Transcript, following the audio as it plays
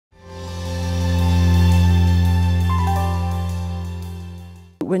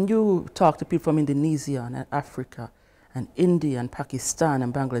when you talk to people from Indonesia and Africa and India and Pakistan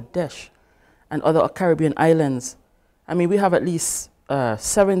and Bangladesh and other Caribbean islands, I mean, we have at least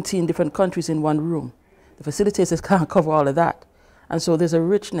 17 different countries in one room. The facilitators can't cover all of that. And so there's a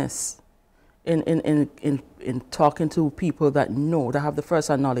richness in talking to people that know, that have the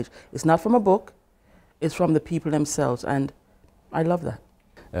first-hand knowledge. It's not from a book, it's from the people themselves, and I love that.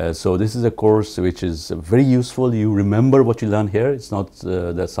 So this is a course which is very useful. You remember what you learn here. It's not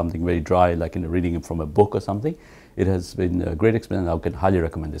that's something very dry like in reading it from a book or something. It has been a great experience. I can highly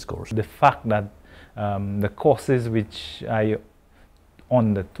recommend this course. The fact that the courses which I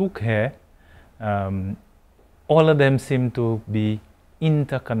undertook here, all of them seem to be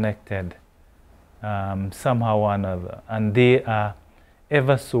interconnected somehow or another, and they are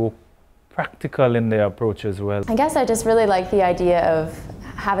ever so practical in their approach as well. I guess I just really like the idea of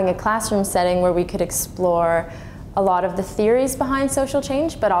having a classroom setting where we could explore a lot of the theories behind social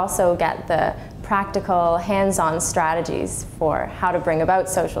change, but also get the practical, hands-on strategies for how to bring about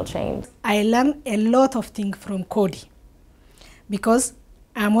social change. I learned a lot of things from Coady because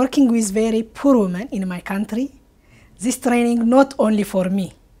I'm working with very poor women in my country. This training not only for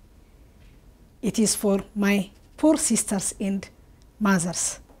me, it is for my poor sisters and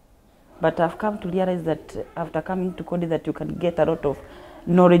mothers. But I've come to realize that after coming to Coady that you can get a lot of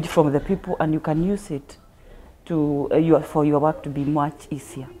knowledge from the people and you can use it to, for your work to be much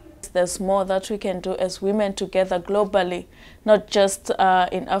easier. There's more that we can do as women together globally, not just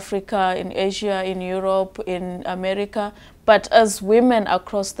in Africa, in Asia, in Europe, in America, but as women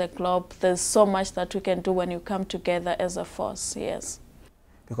across the globe. There's so much that we can do when you come together as a force, yes.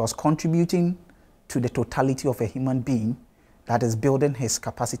 Because contributing to the totality of a human being, that is building his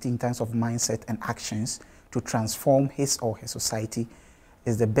capacity in terms of mindset and actions to transform his or her society,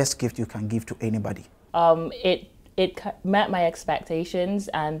 is the best gift you can give to anybody. It met my expectations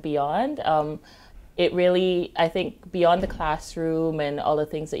and beyond. It really, I think, beyond the classroom and all the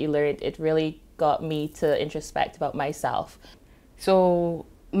things that you learned, it really got me to introspect about myself. So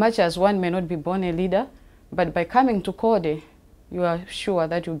much as one may not be born a leader, but by coming to Coady, you are sure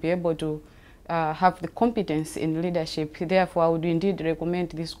that you'll be able to have the competence in leadership. Therefore, I would indeed recommend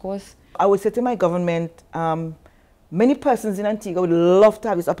this course. I would say to my government, many persons in Antigua would love to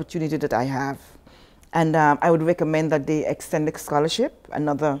have this opportunity that I have. And I would recommend that they extend the scholarship,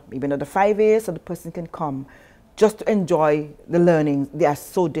 maybe another 5 years, so the person can come just to enjoy the learning. They are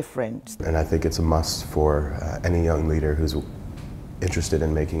so different. And I think it's a must for any young leader who's interested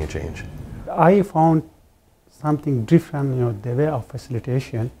in making a change. I found something different, the way of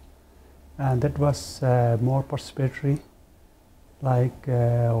facilitation, and that was more participatory. Like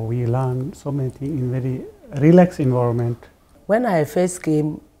we learned so many things in very relaxed environment. When I first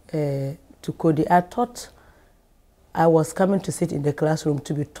came to Coady, I thought I was coming to sit in the classroom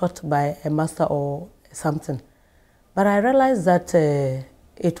to be taught by a master or something. But I realized that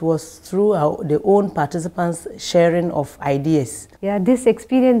it was through the own participants' sharing of ideas. Yeah, this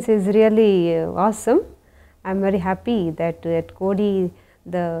experience is really awesome. I'm very happy that at Coady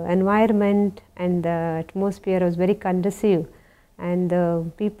the environment and the atmosphere was very conducive and the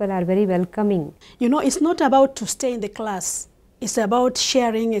people are very welcoming. You know, it's not about to stay in the class. It's about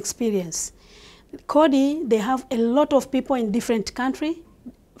sharing experience. Coady, they have a lot of people in different countries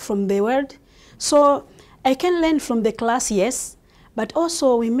from the world. So I can learn from the class, yes, but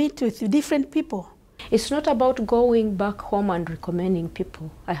also we meet with different people. It's not about going back home and recommending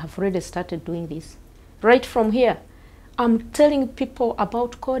people. I have already started doing this. Right from here, I'm telling people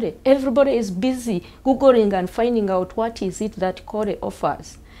about Coady. Everybody is busy Googling and finding out what is it that Coady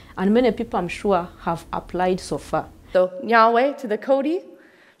offers. And many people, I'm sure, have applied so far. So, Nyaweh, to the Coady,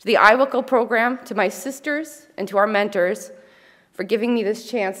 to the IWICO program, to my sisters, and to our mentors for giving me this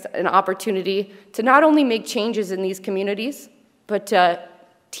chance and opportunity to not only make changes in these communities, but to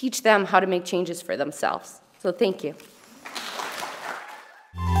teach them how to make changes for themselves. So thank you.